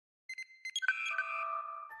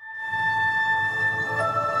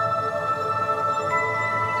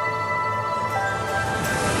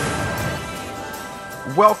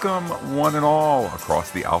Welcome, one and all,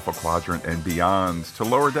 across the Alpha Quadrant and beyond to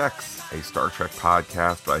Lower Decks, a Star Trek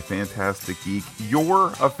podcast by Fantastic Geek, your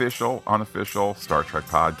official, unofficial Star Trek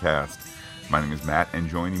podcast. My name is Matt, and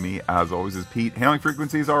joining me, as always, is Pete. Hailing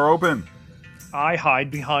frequencies are open. I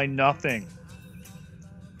hide behind nothing.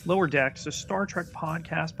 Lower Decks, a Star Trek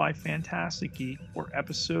podcast by Fantastic Geek, where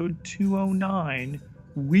episode 209,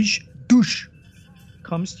 Wish Douche,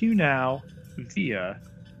 comes to you now via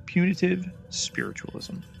Punitive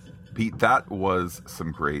Spiritualism. Pete, that was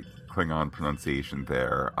some great Klingon pronunciation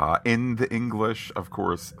there. In the English, of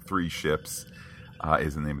course, 3 ships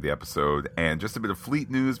is the name of the episode. And just a bit of fleet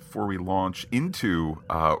news before we launch into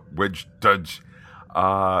Wedge Dudge.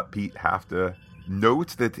 Pete, have to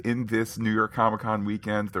note that in this New York Comic Con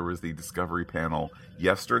weekend, there was the Discovery panel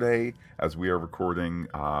yesterday. As we are recording,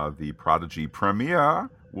 the Prodigy premiere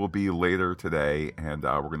will be later today, and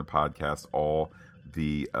we're going to podcast all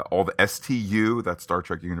the STU, that Star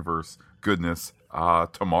Trek Universe goodness,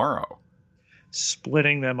 tomorrow.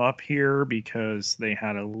 Splitting them up here because they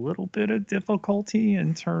had a little bit of difficulty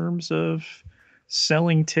in terms of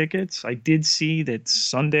selling tickets. I did see that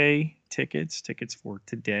Sunday tickets for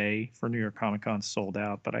today for New York Comic Con sold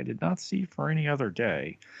out, but I did not see for any other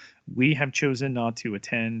day. We have chosen not to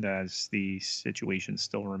attend as the situation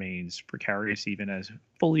still remains precarious, even as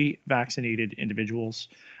fully vaccinated individuals.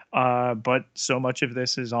 But so much of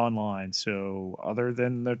this is online. So other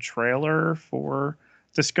than the trailer for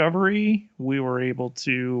Discovery, we were able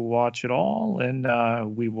to watch it all,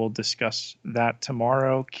 and we will discuss that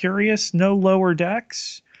tomorrow. Curious, no Lower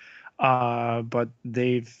Decks, but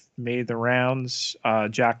they've made the rounds.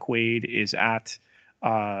 Jack Quaid is at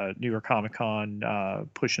New York Comic Con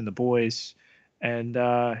pushing the boys. And,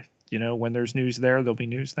 when there's news there, there'll be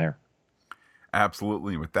news there.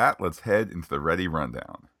 Absolutely. With that, let's head into the Ready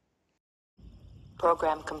Rundown.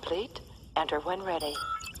 Program complete. Enter when ready.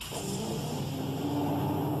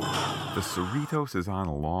 The Cerritos is on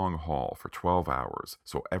a long haul for 12 hours,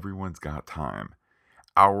 so everyone's got time.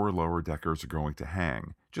 Our lower deckers are going to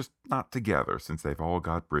hang, just not together since they've all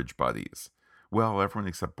got bridge buddies. Well, everyone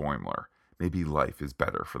except Boimler. Maybe life is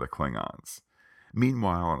better for the Klingons.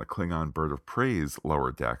 Meanwhile, on a Klingon Bird of Prey's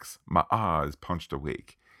lower decks, Ma'a is punched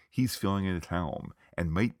awake. He's feeling at helm,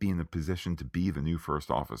 and might be in a position to be the new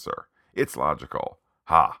first officer. It's logical.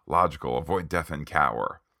 Logical. Avoid death and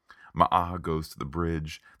cower. Ma'a goes to the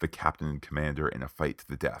bridge, the captain and commander in a fight to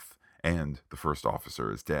the death, and the first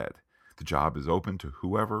officer is dead. The job is open to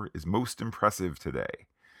whoever is most impressive today.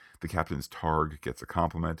 The captain's targ gets a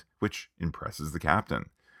compliment, which impresses the captain.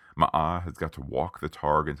 Ma'a has got to walk the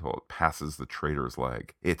targ until it passes the traitor's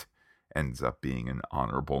leg. It ends up being an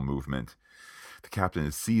honorable movement. The captain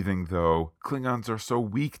is seething, though. Klingons are so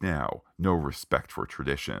weak now. No respect for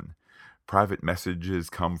tradition. Private messages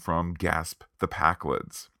come from, gasp, the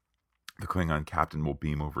Pakleds. The Klingon captain will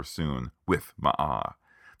beam over soon with Ma'a.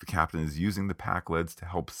 The captain is using the Pakleds to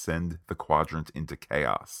help send the quadrant into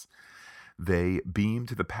chaos. They beam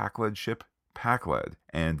to the Pakled ship Pakled,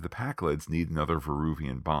 and the Pakleds need another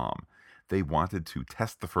Veruvian bomb. They wanted to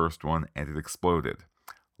test the first one, and it exploded,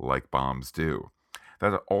 like bombs do.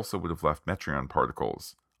 That also would have left Metreon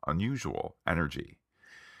particles, unusual energy.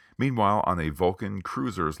 Meanwhile, on a Vulcan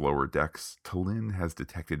cruiser's lower decks, T'Lyn has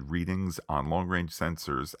detected readings on long-range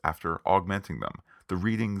sensors after augmenting them. The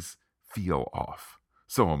readings feel off.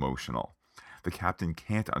 So emotional. The captain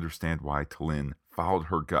can't understand why T'Lyn followed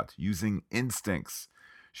her gut using instincts.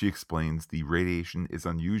 She explains the radiation is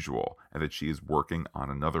unusual and that she is working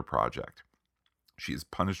on another project. She is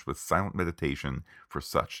punished with silent meditation for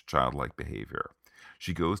such childlike behavior.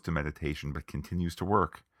 She goes to meditation but continues to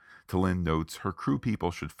work. T'Lyn notes her crew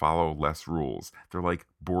people should follow less rules. They're like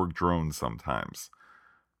Borg drones sometimes.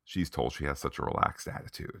 She's told she has such a relaxed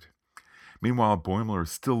attitude. Meanwhile, Boimler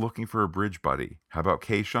is still looking for a bridge buddy. How about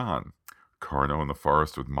Kay-Shan? Carno in the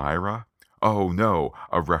forest with Myra? Oh no,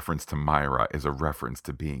 a reference to Myra is a reference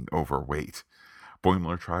to being overweight.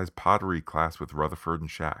 Boimler tries pottery class with Rutherford and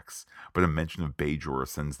Shax, but a mention of Bajor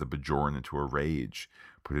sends the Bajoran into a rage.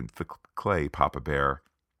 Put into the clay, Papa Bear.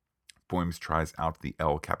 Boims tries out the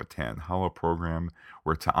El Capitan holo program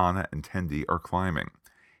where T'Ana and Tendi are climbing.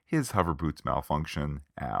 His hover boots malfunction.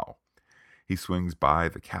 Ow. He swings by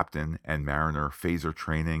the captain and Mariner phaser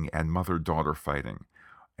training and mother-daughter fighting,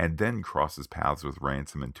 and then crosses paths with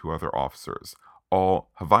Ransom and 2 other officers, all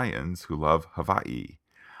Hawaiians who love Hawaii.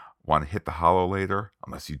 Want to hit the holo later?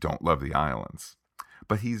 Unless you don't love the islands.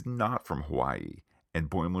 But he's not from Hawaii, and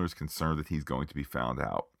Boimler is concerned that he's going to be found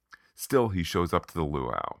out. Still, he shows up to the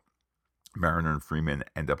luau. Mariner and Freeman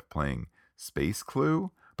end up playing Space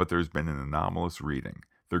Clue, but there's been an anomalous reading.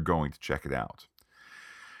 They're going to check it out.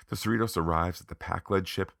 The Cerritos arrives at the Pakled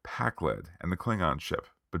ship Pakled and the Klingon ship,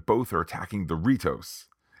 but both are attacking the Ritos.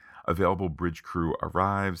 Available bridge crew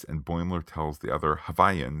arrives, and Boimler tells the other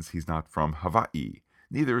Hawaiians he's not from Hawaii.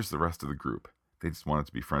 Neither is the rest of the group. They just wanted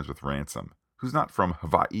to be friends with Ransom, who's not from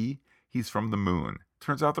Hawaii. He's from the moon.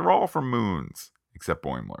 Turns out they're all from moons, except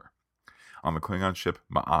Boimler. On the Klingon ship,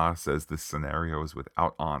 Ma'a says this scenario is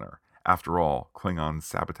without honor. After all, Klingons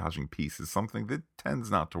sabotaging peace is something that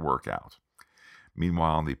tends not to work out.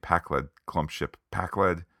 Meanwhile, on the Pakled clump ship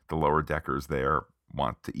Pakled, the lower deckers there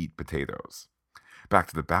want to eat potatoes. Back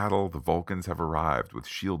to the battle, the Vulcans have arrived with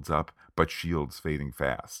shields up, but shields fading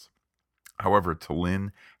fast. However,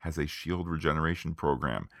 T'Lyn has a shield regeneration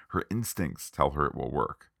program. Her instincts tell her it will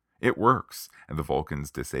work. It works, and the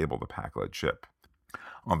Vulcans disable the Pakled ship.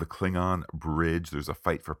 On the Klingon bridge, there's a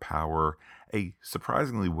fight for power, a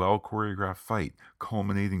surprisingly well-choreographed fight,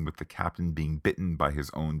 culminating with the captain being bitten by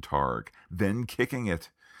his own targ, then kicking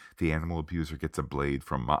it. The animal abuser gets a blade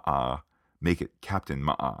from Ma'a. Make it Captain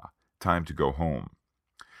Ma'a. Time to go home.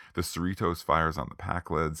 The Cerritos fires on the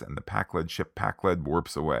Pakleds, and the Pakled ship Pakled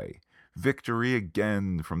warps away. Victory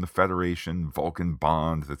again from the Federation-Vulcan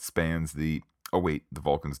bond that spans the... Oh wait, the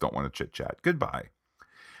Vulcans don't want to chit-chat. Goodbye.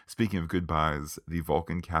 Speaking of goodbyes, the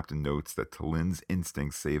Vulcan captain notes that T'Lyn's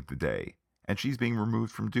instincts saved the day, and she's being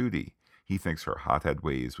removed from duty. He thinks her hothead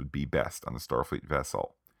ways would be best on a Starfleet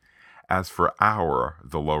vessel. As for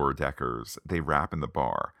the lower deckers, they wrap in the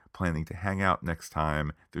bar, planning to hang out next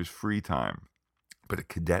time there's free time. But a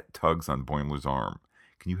cadet tugs on Boimler's arm.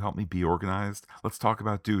 Can you help me be organized? Let's talk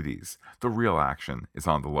about duties. The real action is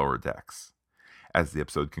on the lower decks. As the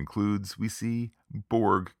episode concludes, we see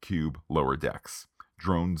Borg Cube lower decks.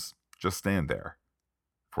 Drones just stand there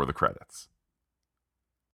for the credits.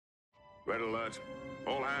 Red alert.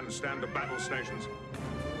 All hands stand to battle stations.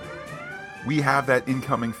 We have that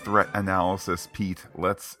incoming threat analysis, Pete.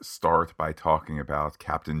 Let's start by talking about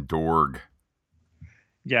Captain Dorg.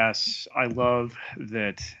 Yes, I love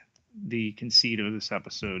that the conceit of this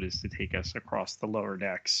episode is to take us across the lower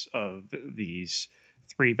decks of these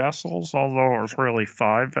 3 vessels, although it's really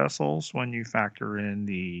 5 vessels when you factor in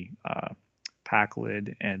the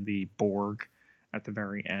Pakled and the Borg at the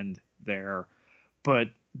very end there.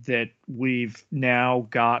 But that we've now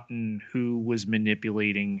gotten who was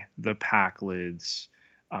manipulating the Pakleds,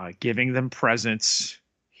 giving them presents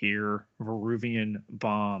here, Veruvian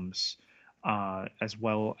bombs, as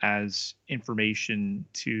well as information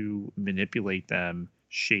to manipulate them,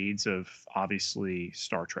 shades of obviously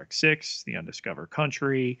Star Trek VI, The Undiscovered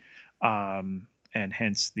Country, and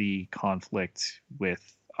hence the conflict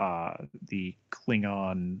with the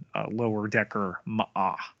Klingon lower decker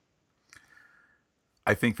Ma'a.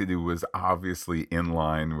 I think that it was obviously in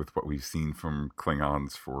line with what we've seen from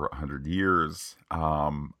Klingons for 100 years.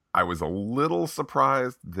 I was a little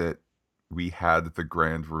surprised that we had the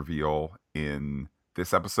grand reveal in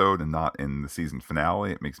this episode and not in the season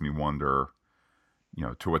finale. It makes me wonder,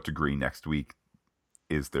 to what degree next week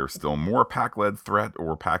is there still more Pakled threat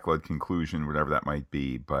or Pakled conclusion, whatever that might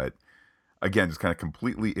be. But again, just kind of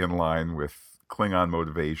completely in line with Klingon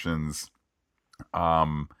motivations.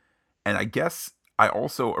 And I guess I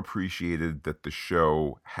also appreciated that the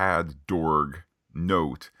show had Dorg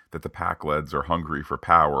note that the Pakleds are hungry for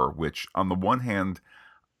power, which on the one hand,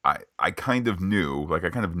 I kind of knew,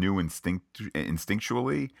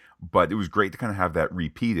 instinctually, but it was great to kind of have that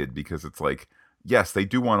repeated because it's like, yes, they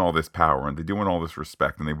do want all this power and they do want all this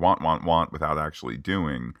respect and they want without actually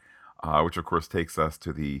doing, which of course takes us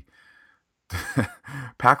to the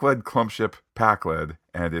Pakled clump ship Pakled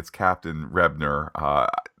and its captain Rebner.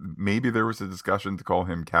 Maybe there was a discussion to call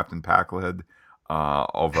him Captain Pakled,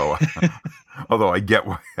 although I get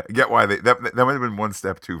why that might have been one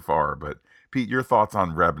step too far. But Pete, your thoughts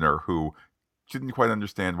on Rebner, who didn't quite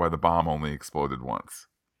understand why the bomb only exploded once.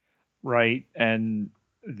 Right, and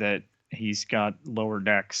that he's got lower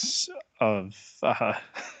decks of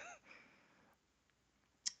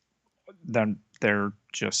then they're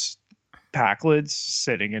just Pakleds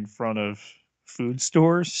sitting in front of food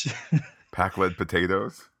stores. Pakled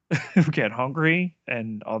potatoes. Who get hungry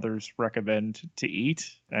and others recommend to eat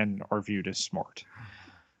and are viewed as smart.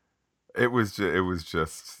 It was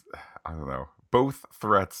just, I don't know. Both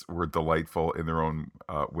threats were delightful in their own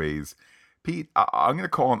ways. Pete, I'm going to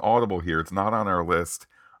call an audible here. It's not on our list.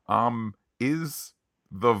 Is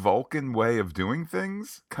the Vulcan way of doing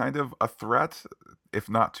things kind of a threat? If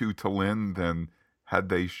not to T'Lyn, then had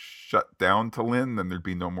they shut down T'Lyn, then there'd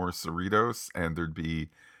be no more Cerritos, and there'd be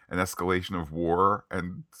an escalation of war,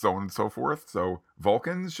 and so on and so forth. So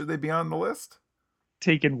Vulcans, should they be on the list?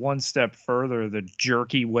 Taken one step further, the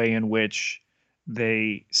jerky way in which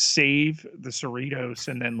they save the Cerritos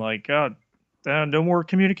and then like, oh, no more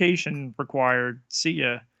communication required. See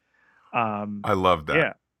ya. I love that.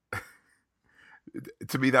 Yeah,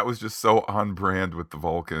 To me, that was just so on brand with the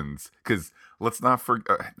Vulcans. Because let's not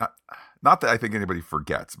forget, not that I think anybody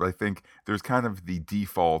forgets, but I think there's kind of the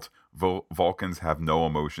default Vulcans have no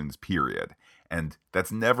emotions, period. And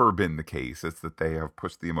that's never been the case. It's that they have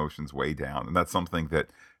pushed the emotions way down. And that's something that,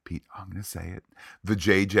 Pete, I'm going to say it, the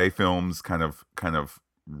JJ films kind of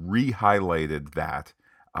re-highlighted that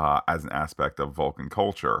as an aspect of Vulcan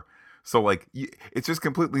culture. So like it's just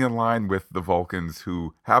completely in line with the Vulcans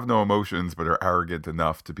who have no emotions but are arrogant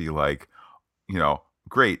enough to be like,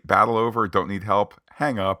 great, battle over, don't need help,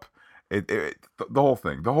 hang up. The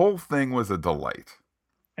whole thing was a delight.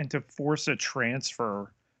 and to force a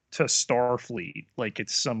transfer to Starfleet like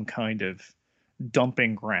it's some kind of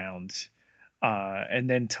dumping ground, and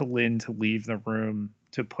then to Lynn to leave the room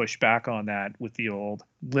to push back on that with the old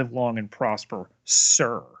 "live long and prosper,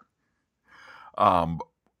 sir." Um,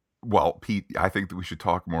 well, Pete, I think that we should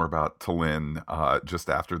talk more about T'Lyn just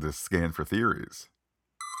after this scan for theories.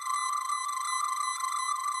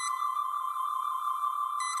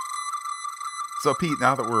 So, Pete,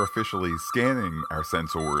 now that we're officially scanning our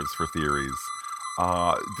sensors for theories,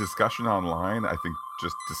 discussion online, I think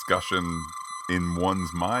just discussion in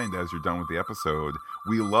one's mind as you're done with the episode.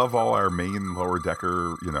 We love all our main lower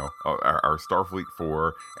decker, our Starfleet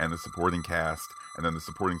 4 and the supporting cast, and then the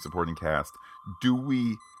supporting cast. Do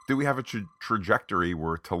we have a trajectory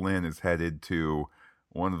where T'Lyn is headed to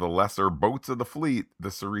one of the lesser boats of the fleet, the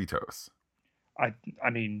Cerritos? I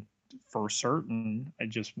mean, for certain, I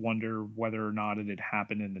just wonder whether or not it had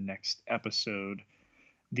happened in the next episode.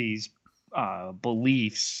 These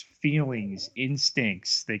beliefs, feelings,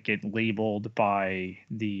 instincts that get labeled by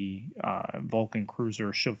the Vulcan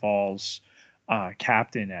cruiser Cheval's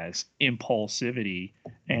captain as impulsivity.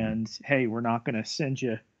 And hey, we're not going to send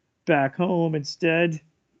you back home. Instead,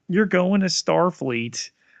 you're going to Starfleet.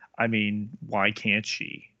 I mean, why can't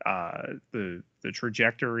she? The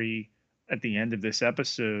trajectory at the end of this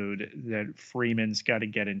episode that Freeman's got to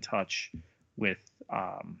get in touch with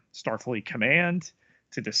Starfleet Command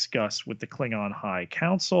to discuss with the Klingon High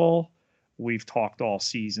Council. We've talked all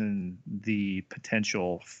season the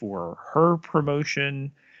potential for her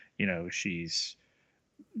promotion. She's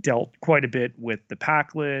dealt quite a bit with the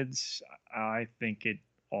Packlids. I think it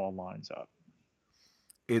all lines up.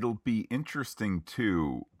 It'll be interesting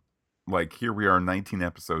too. Like, here we are 19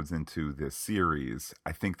 episodes into this series.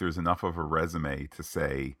 I think there's enough of a resume to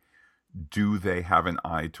say, do they have an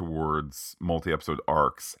eye towards multi-episode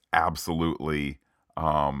arcs? Absolutely.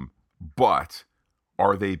 But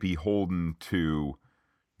are they beholden to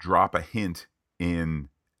drop a hint in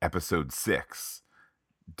episode 6,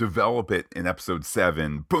 develop it in episode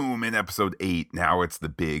 7, boom, in episode 8, now it's the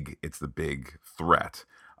big threat?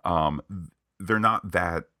 They're not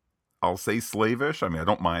that, I'll say, slavish. I mean, I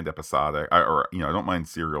don't mind episodic, I don't mind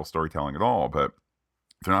serial storytelling at all, but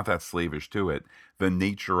they're not that slavish to it. The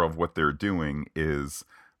nature of what they're doing is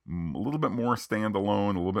a little bit more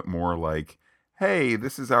standalone, a little bit more like, hey,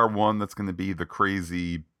 this is our one that's going to be the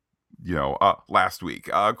crazy, last week,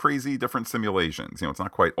 crazy different simulations. It's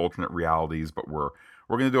not quite alternate realities, but we're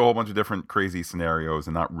going to do a whole bunch of different crazy scenarios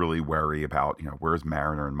and not really worry about, where's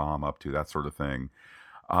Mariner and Mom up to, that sort of thing.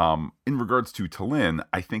 In regards to T'Lyn,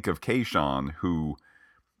 I think of Kayshawn, who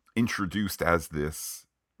introduced as this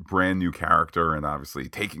brand new character and obviously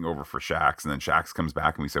taking over for Shax, and then Shax comes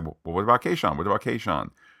back and we say, well, what about Kayshawn? What about Kayshawn?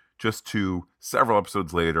 Just to several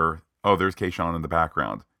episodes later, oh, there's Kayshawn in the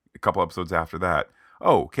background. A couple episodes after that,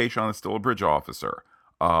 oh, Kayshawn is still a bridge officer.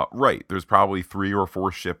 Right, there's probably 3 or 4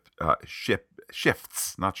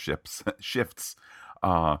 shifts, not ships, shifts,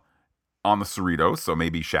 on the Cerritos, so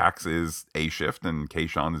maybe Shax is A shift and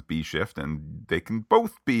Kayshawn is B shift, and they can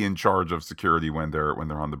both be in charge of security when they're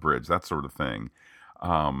on the bridge, that sort of thing.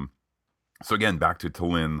 So again, back to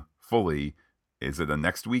T'Lyn fully. Is it a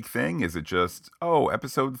next week thing? Is it just,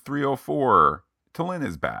 episode 304, T'Lyn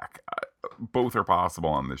is back? Both are possible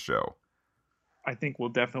on this show. I think we'll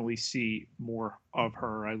definitely see more of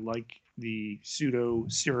her. I like the pseudo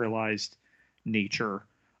serialized nature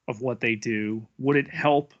of what they do. Would it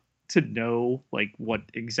help to know like what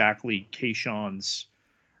exactly Kayshawn's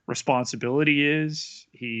responsibility is?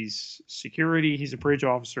 He's security, he's a bridge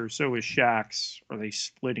officer, so is Shax. Are they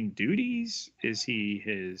splitting duties? Is he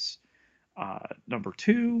his number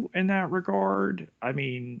 2 in that regard? I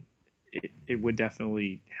mean, it would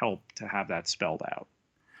definitely help to have that spelled out.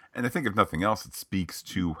 And I think if nothing else, it speaks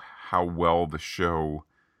to how well the show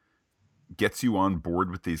gets you on board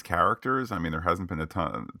with these characters. I mean, there hasn't been a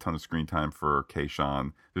ton of screen time for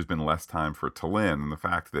Kayshawn. There's been less time for T'Lyn, and the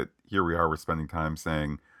fact that here we are, we're spending time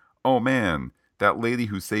saying, "Oh man, that lady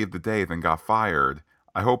who saved the day then got fired.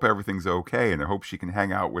 I hope everything's okay, and I hope she can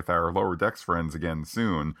hang out with our Lower Decks friends again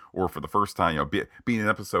soon, or for the first time, be in an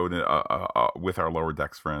episode with our Lower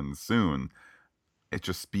Decks friends soon." It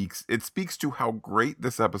just speaks to how great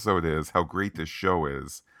this episode is, how great this show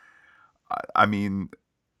is. I mean,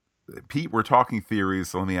 Pete, we're talking theories,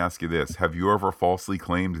 so let me ask you this. Have you ever falsely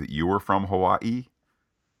claimed that you were from Hawaii?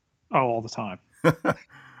 Oh, all the time.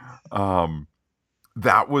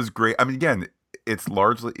 That was great. I mean, again, it's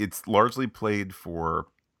largely played for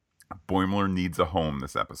Boimler needs a home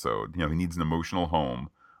this episode. He needs an emotional home.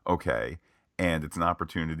 Okay. And it's an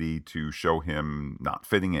opportunity to show him not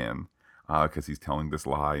fitting in because he's telling this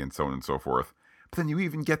lie and so on and so forth. But then you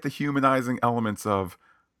even get the humanizing elements of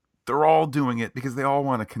they're all doing it because they all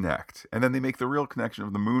want to connect. And then they make the real connection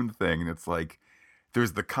of the moon thing. And it's like,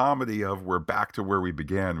 there's the comedy of we're back to where we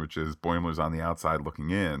began, which is Boimler's on the outside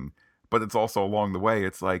looking in. But it's also along the way,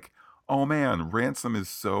 it's like, oh man, Ransom is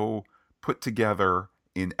so put together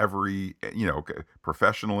in every,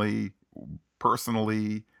 professionally,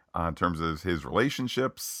 personally, in terms of his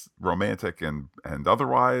relationships, romantic and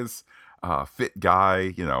otherwise, fit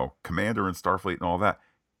guy, commander in Starfleet and all that.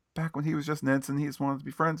 Back when he was just an ensign, he just wanted to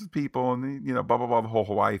be friends with people and, blah, blah, blah, the whole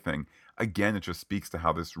Hawaii thing. Again, it just speaks to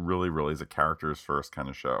how this really, really is a characters first kind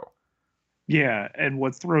of show. Yeah, and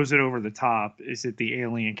what throws it over the top is that the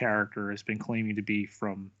alien character has been claiming to be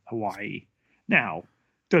from Hawaii. Now,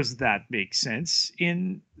 does that make sense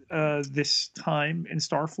in this time in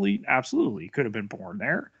Starfleet? Absolutely. Could have been born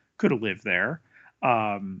there, could have lived there.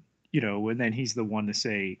 And then he's the one to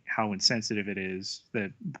say how insensitive it is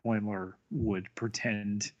that Boimler would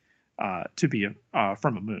pretend to be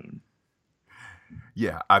from a moon.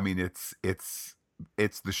 Yeah, I mean, it's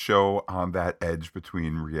the show on that edge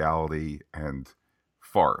between reality and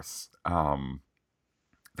farce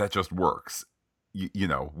that just works.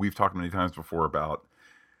 We've talked many times before about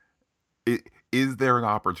it. Is there an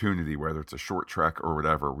opportunity, whether it's a short trek or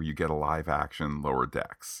whatever, where you get a live action Lower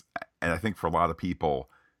Decks? And I think for a lot of people,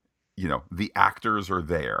 the actors are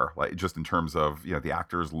there, like just in terms of, the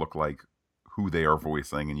actors look like who they are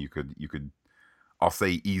voicing, and you could, I'll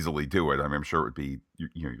say, easily do it. I mean, I'm sure it would be,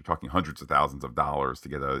 you're talking hundreds of thousands of dollars to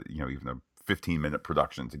get a, even a 15-minute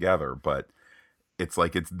production together, but it's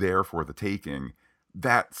like it's there for the taking.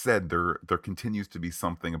 That said, there continues to be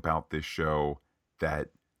something about this show that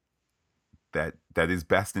is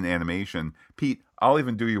best in animation. Pete, I'll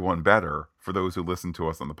even do you one better for those who listen to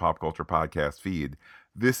us on the Pop Culture Podcast feed.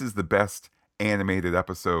 This is the best animated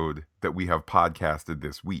episode that we have podcasted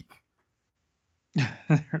this week.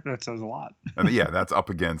 That says a lot. And yeah, that's up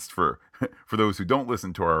against, for those who don't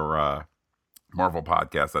listen to our Marvel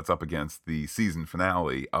podcast, that's up against the season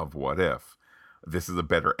finale of What If. This is a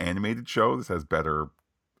better animated show. This has better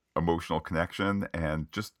emotional connection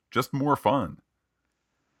and just more fun.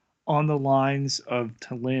 On the lines of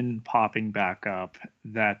T'Lyn popping back up,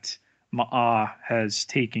 that Ma'a has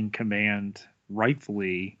taken command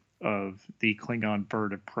rightfully of the Klingon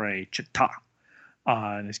bird of prey, Ch'ta,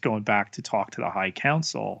 and is going back to talk to the High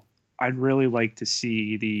Council. I'd really like to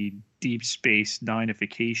see the Deep Space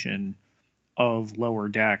Nine-ification of Lower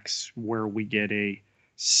Decks, where we get a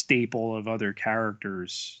staple of other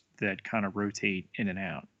characters that kind of rotate in and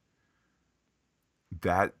out.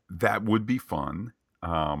 That would be fun.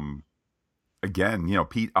 Again,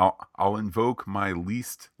 Pete, I'll invoke my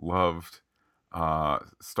least loved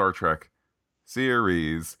Star Trek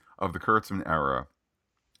series of the Kurtzman era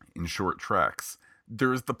in short treks.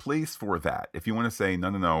 There's the place for that. If you want to say,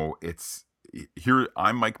 no, it's here,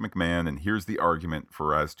 I'm Mike McMahon, and here's the argument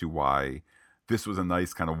for as to why this was a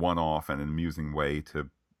nice kind of one-off and an amusing way to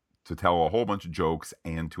tell a whole bunch of jokes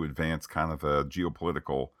and to advance kind of the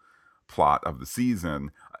geopolitical plot of the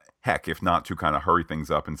season. Heck, if not to kind of hurry things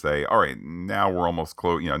up and say, all right, now we're almost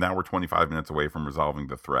close, now we're 25 minutes away from resolving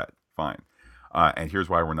the threat. Fine. And here's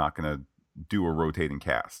why we're not going to do a rotating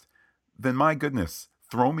cast. Then, my goodness,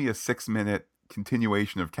 throw me a 6-minute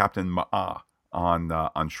continuation of Captain Ma'a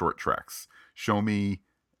on short treks. Show me,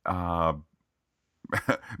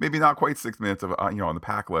 maybe not quite 6 minutes of, on the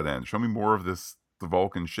Packlet end. Show me more of the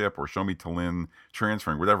Vulcan ship, or show me T'Lyn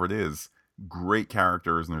transferring, whatever it is. Great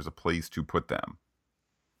characters, and there's a place to put them.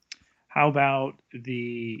 How about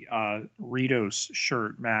the Ritos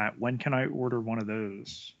shirt, Matt? When can I order one of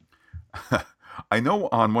those? I know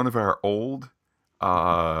on one of our old,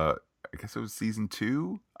 I guess it was season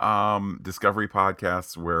 2, Discovery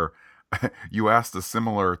podcasts, where you asked a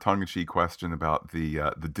similar tongue-in-cheek question about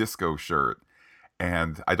the disco shirt,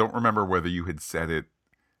 and I don't remember whether you had said it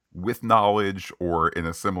with knowledge or in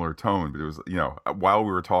a similar tone, but it was, while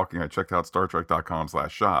we were talking, I checked out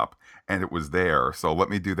StarTrek.com/shop, and it was there. So let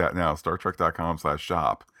me do that now,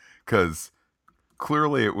 StarTrek.com/shop, because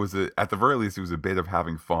clearly it was, at the very least, it was a bit of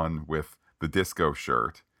having fun with the disco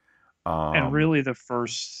shirt. And really the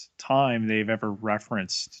first time they've ever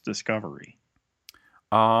referenced Discovery.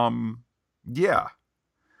 Yeah.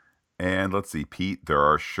 And let's see, Pete, there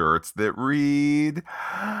are shirts that read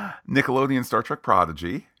Nickelodeon Star Trek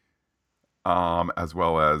Prodigy, as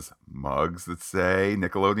well as mugs that say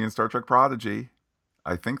Nickelodeon Star Trek Prodigy.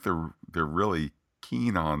 I think they're really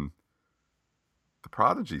keen on the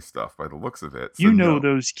Prodigy stuff by the looks of it. So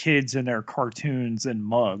those kids and their cartoons and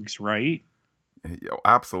mugs, right?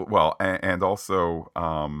 Absolutely. Well, and also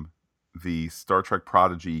the Star Trek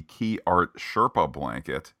Prodigy key art Sherpa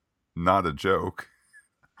blanket. Not a joke.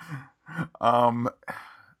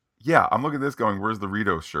 Yeah, I'm looking at this going, where's the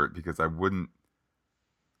Ritos shirt? Because I wouldn't.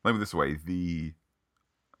 Let me this way. I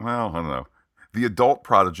don't know. The adult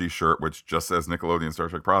Prodigy shirt, which just says Nickelodeon Star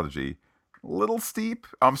Trek Prodigy, little steep.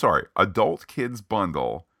 I'm sorry, adult kids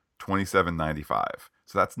bundle, $27.95.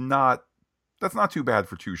 So that's not too bad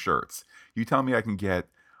for two shirts. You tell me I can get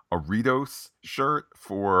a Ritos shirt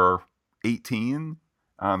for $18.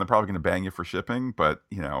 They're probably going to bang you for shipping, but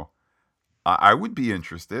I would be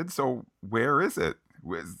interested. So where is it?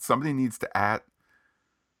 Somebody needs to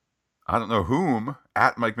I don't know whom,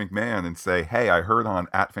 at Mike McMahon and say, hey, I heard on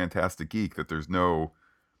at Fantastic Geek that there's no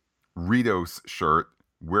Ritos shirt.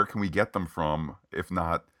 Where can we get them from? If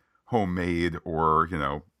not homemade or,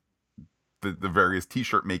 the various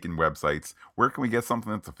t-shirt making websites, where can we get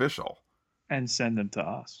something that's official? And send them to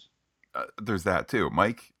us. There's that too.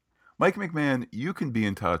 Mike McMahon, you can be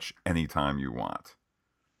in touch anytime you want.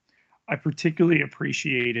 I particularly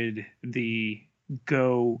appreciated the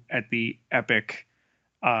go at the epic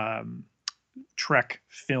Trek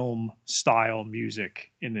film style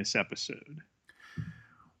music in this episode.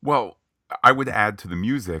 Well, I would add to the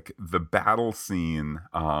music, the battle scene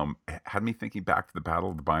had me thinking back to the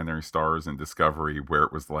Battle of the Binary Stars in Discovery, where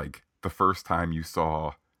it was like the first time you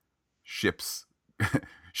saw ships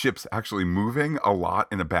actually moving a lot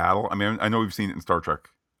in a battle. I mean, I know we've seen it in Star Trek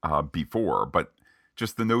before, but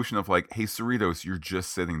just the notion of like, hey, Cerritos, you're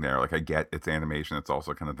just sitting there. Like, I get it's animation. It's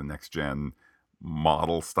also kind of the next gen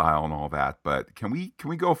model style and all that. But can we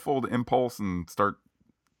go full to Impulse and start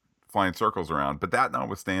flying circles around? But that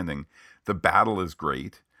notwithstanding, the battle is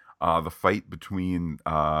great. The fight between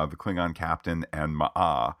the Klingon captain and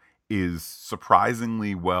Ma'a is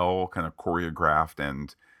surprisingly well kind of choreographed,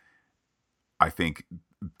 and I think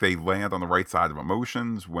they land on the right side of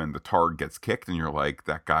emotions when the Targ gets kicked and you're like,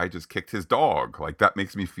 that guy just kicked his dog. Like, that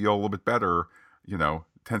makes me feel a little bit better,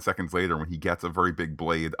 10 seconds later when he gets a very big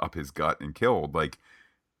blade up his gut and killed. Like,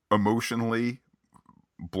 emotionally,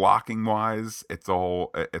 blocking wise, it's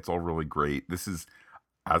all really great. This is,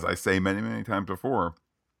 as I say many, many times before,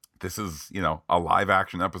 this is, a live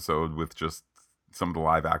action episode with just some of the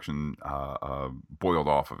live action boiled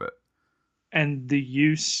off of it. And the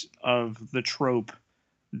use of the trope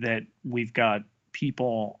that we've got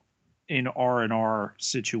people in R&R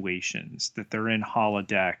situations, that they're in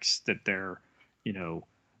holodecks, that they're,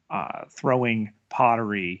 throwing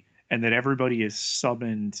pottery, and that everybody is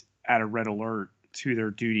summoned at a red alert to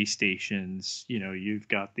their duty stations. You've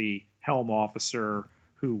got the helm officer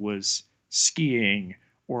who was skiing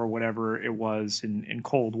or whatever it was in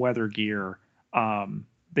cold weather gear.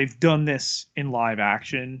 They've done this in live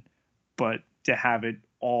action, but to have it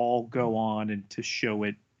all go on and to show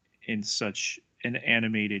it in such an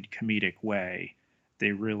animated comedic way,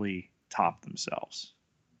 they really top themselves.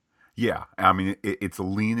 Yeah, I mean, it's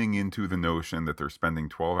leaning into the notion that they're spending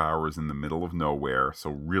 12 hours in the middle of nowhere.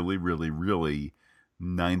 So really, really, really,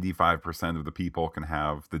 95% of the people can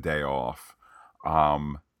have the day off.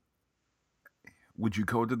 Would you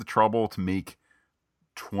go to the trouble to make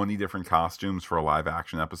 20 different costumes for a live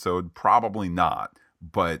action episode? Probably not,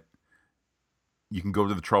 but you can go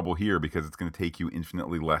to the trouble here because it's going to take you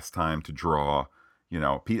infinitely less time to draw.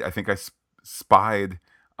 Pete, I think I spied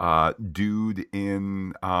dude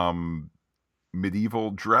in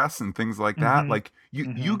medieval dress and things like that. Like,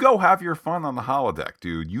 you go have your fun on the holodeck,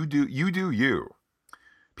 dude. You do you.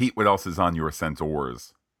 Pete, what else is on your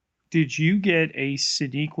Centaurs? Did you get a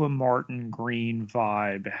Sonequa Martin Green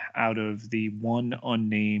vibe out of the one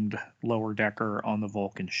unnamed lower decker on the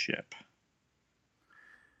Vulcan ship?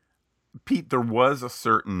 Pete, there was a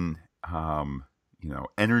certain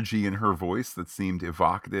energy in her voice that seemed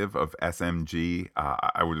evocative of SMG.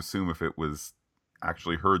 I would assume if it was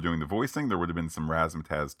actually her doing the voicing, there would have been some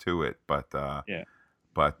razzmatazz to it. But yeah.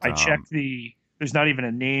 But I checked the There's not even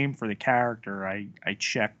a name for the character. I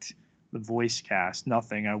checked the voice cast,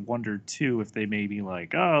 nothing. I wondered too if they may be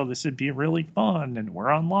like, oh, this would be really fun, and we're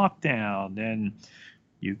on lockdown, and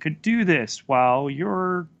you could do this while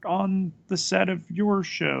you're on the set of your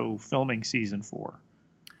show filming season 4.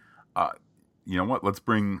 You know what? Let's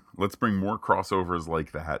bring more crossovers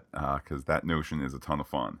like that, because that notion is a ton of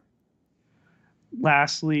fun.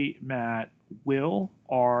 Lastly, Matt, will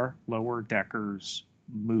our lower deckers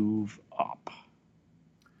move up?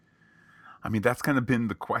 I mean, that's kind of been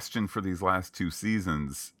the question for these last 2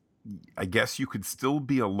 seasons. I guess you could still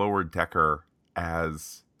be a lower decker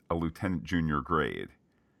as a lieutenant junior grade.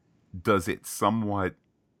 Does it somewhat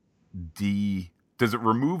does it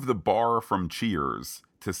remove the bar from Cheers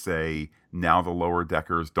to say now the lower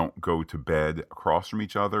deckers don't go to bed across from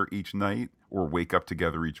each other each night or wake up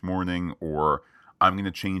together each morning, or I'm going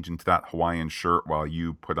to change into that Hawaiian shirt while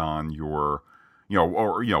you put on your,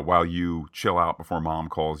 while you chill out before mom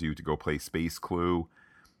calls you to go play Space Clue.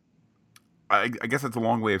 I guess that's a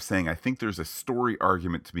long way of saying I think there's a story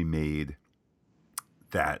argument to be made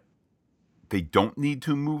that they don't need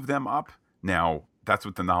to move them up. Now, that's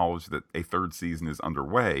with the knowledge that a 3rd season is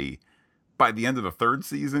underway. By the end of the 3rd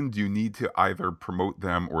season, do you need to either promote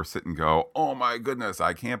them or sit and go, oh my goodness,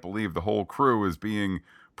 I can't believe the whole crew is being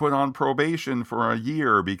put on probation for a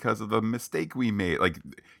year because of the mistake we made? Like,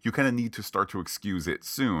 you kind of need to start to excuse it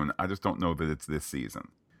soon. I just don't know that it's this season.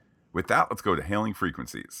 With that, let's go to Hailing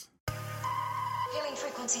Frequencies. Hailing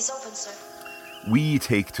frequencies open, sir. We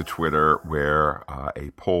take to Twitter where a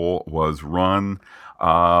poll was run.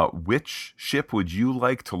 Which ship would you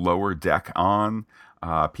like to lower deck on?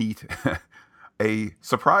 Pete, a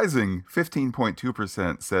surprising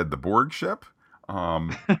 15.2% said the Borg ship.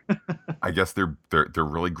 I guess they're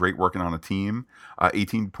really great working on a team.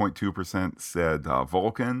 18.2% said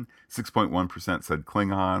Vulcan, 6.1% said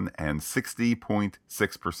Klingon, and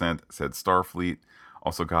 60.6% said Starfleet.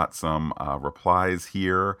 Also got some replies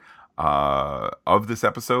here. Of this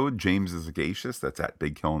episode, James is Sagacious, that's at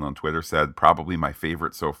Big Killen on Twitter, said, probably my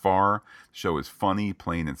favorite so far. The show is funny,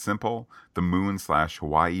 plain and simple. The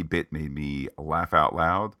Moon/Hawaii bit made me laugh out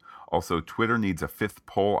loud. Also, Twitter needs a 5th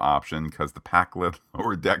poll option because the pack-lit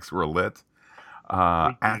lower decks were lit.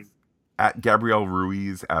 At Gabrielle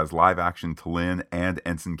Ruiz as live-action T'Lyn and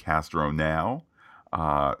Ensign Castro now.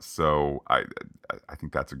 So I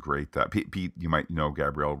think that's a great Pete, you might know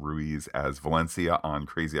Gabrielle Ruiz as Valencia on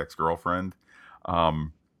Crazy Ex-Girlfriend.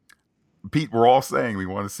 Pete, we're all saying we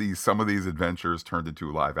want to see some of these adventures turned into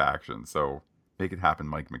live action, so make it happen,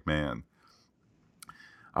 Mike McMahon.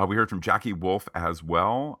 We heard from Jackie Wolf as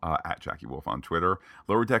well, at Jackie Wolf on Twitter.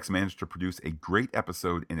 Lower Decks managed to produce a great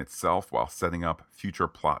episode in itself while setting up future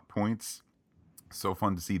plot points. So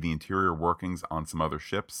fun to see the interior workings on some other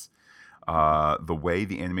ships. The way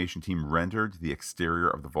the animation team rendered the exterior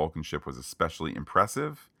of the Vulcan ship was especially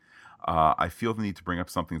impressive. I feel the need to bring up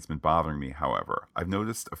something that's been bothering me, however. I've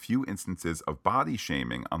noticed a few instances of body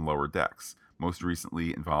shaming on Lower Decks, most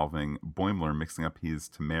recently involving Boimler mixing up his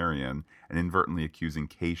Temerian and inadvertently accusing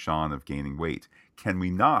Kay-Shan of gaining weight. Can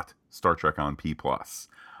we not Star Trek on P+?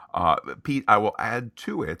 Pete, I will add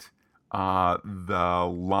to it,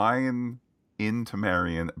 the line in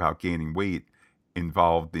Temerian about gaining weight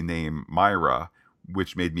involved the name Myra,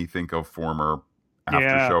 which made me think of former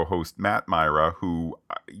after-show host Matt Myra, who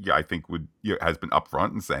I think has been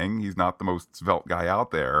upfront in saying he's not the most svelte guy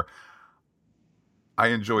out there. I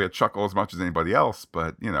enjoy a chuckle as much as anybody else,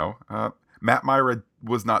 but, Matt Myra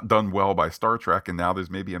was not done well by Star Trek, and now there's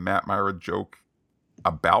maybe a Matt Myra joke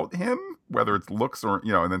about him, whether it's looks or,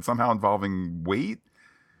 and then somehow involving weight.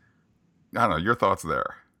 I don't know. Your thoughts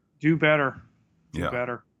there? Do better. Do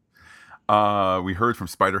better. We heard from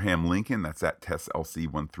Spider-Ham Lincoln, that's at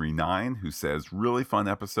TessLC139, who says, really fun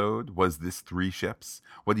episode. Was this 3 ships?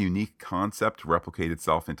 What a unique concept to replicate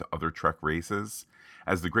itself into other Trek races.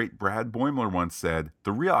 As the great Brad Boimler once said,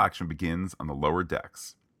 the real action begins on the lower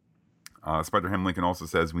decks. Spider-Ham Lincoln also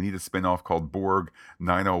says, we need a spin-off called Borg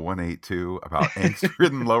 90182 about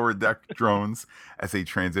angst-ridden lower deck drones as a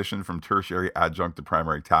transition from tertiary adjunct to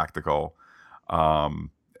primary tactical.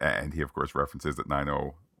 And he, of course, references that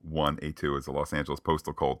 90182 is the Los Angeles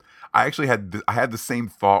postal code. I actually had the same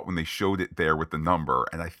thought when they showed it there with the number,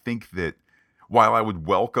 and I think that while I would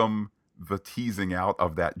welcome the teasing out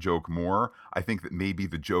of that joke more, I think that maybe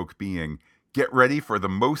the joke being, get ready for the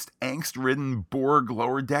most angst-ridden Borg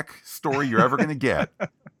lower deck story you're ever going to get.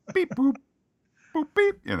 Beep, boop, boop,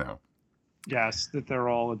 beep, Yes, that they're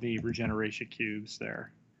all in the regeneration cubes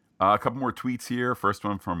there. A couple more tweets here. First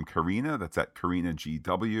one from Karina. That's at Karina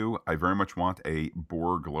GW. I very much want a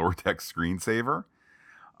Borg lower deck screensaver.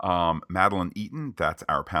 Madeline Eaton, that's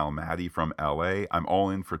our pal Maddie from LA. I'm all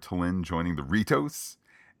in for T'Lyn joining the Ritos.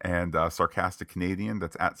 And Sarcastic Canadian,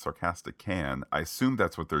 that's at Sarcastic Can. I assume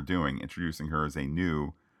that's what they're doing, introducing her as a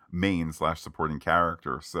new main/supporting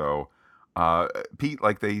character. So, Pete,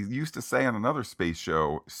 like they used to say on another space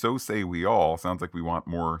show, so say we all. Sounds like we want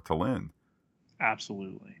more T'Lyn.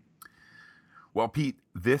 Absolutely. Well, Pete,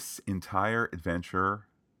 this entire adventure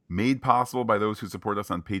made possible by those who support us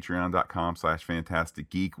on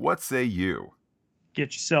patreon.com/fantasticgeek. What say you?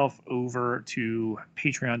 Get yourself over to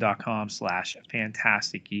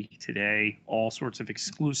patreon.com/fantasticgeek today. All sorts of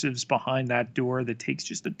exclusives behind that door that takes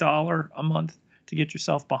just $1 a month to get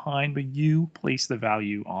yourself behind, but you place the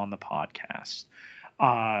value on the podcast.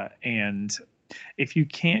 And if you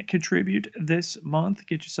can't contribute this month,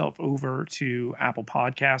 get yourself over to Apple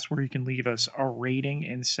Podcasts, where you can leave us a rating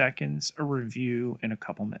in seconds, a review in a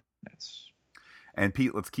couple minutes. And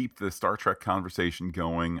Pete, let's keep the Star Trek conversation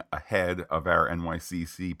going ahead of our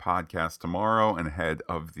NYCC podcast tomorrow and ahead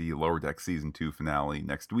of the Lower Deck Season 2 finale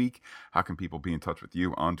next week. How can people be in touch with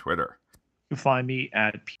you on Twitter? You can find me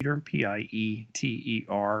at Peter,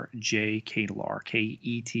 Pieter, J. Ketelar,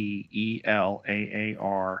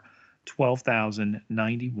 Ketelaar,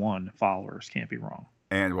 12,091 followers. Can't be wrong.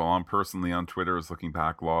 And while I'm personally on Twitter as Looking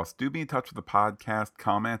Back Lost, do be in touch with the podcast.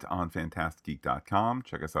 Comment on fantasticgeek.com.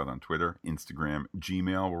 Check us out on Twitter, Instagram,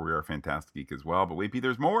 Gmail, where we are Fantastic Geek as well. But wait, Pete,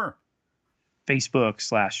 there's more.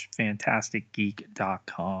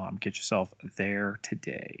 Facebook/fantasticgeek.com. Get yourself there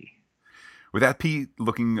today. With that, Pete,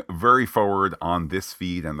 looking very forward on this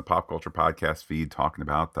feed and the Pop Culture Podcast feed, talking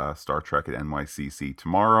about Star Trek at NYCC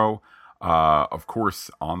tomorrow. Of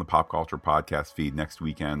course, on the Pop Culture Podcast feed next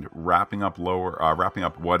weekend, wrapping up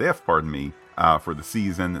What If, for the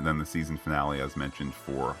season, and then the season finale, as mentioned,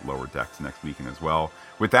 for Lower Decks next weekend as well.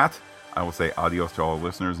 With that, I will say adios to all the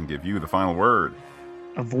listeners and give you the final word.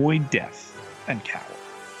 Avoid death and cower.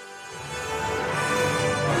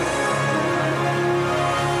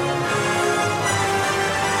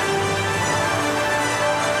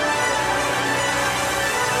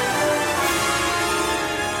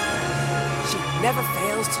 Never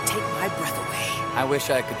fails to take my breath away. I wish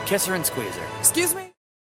I could kiss her and squeeze her. Excuse me?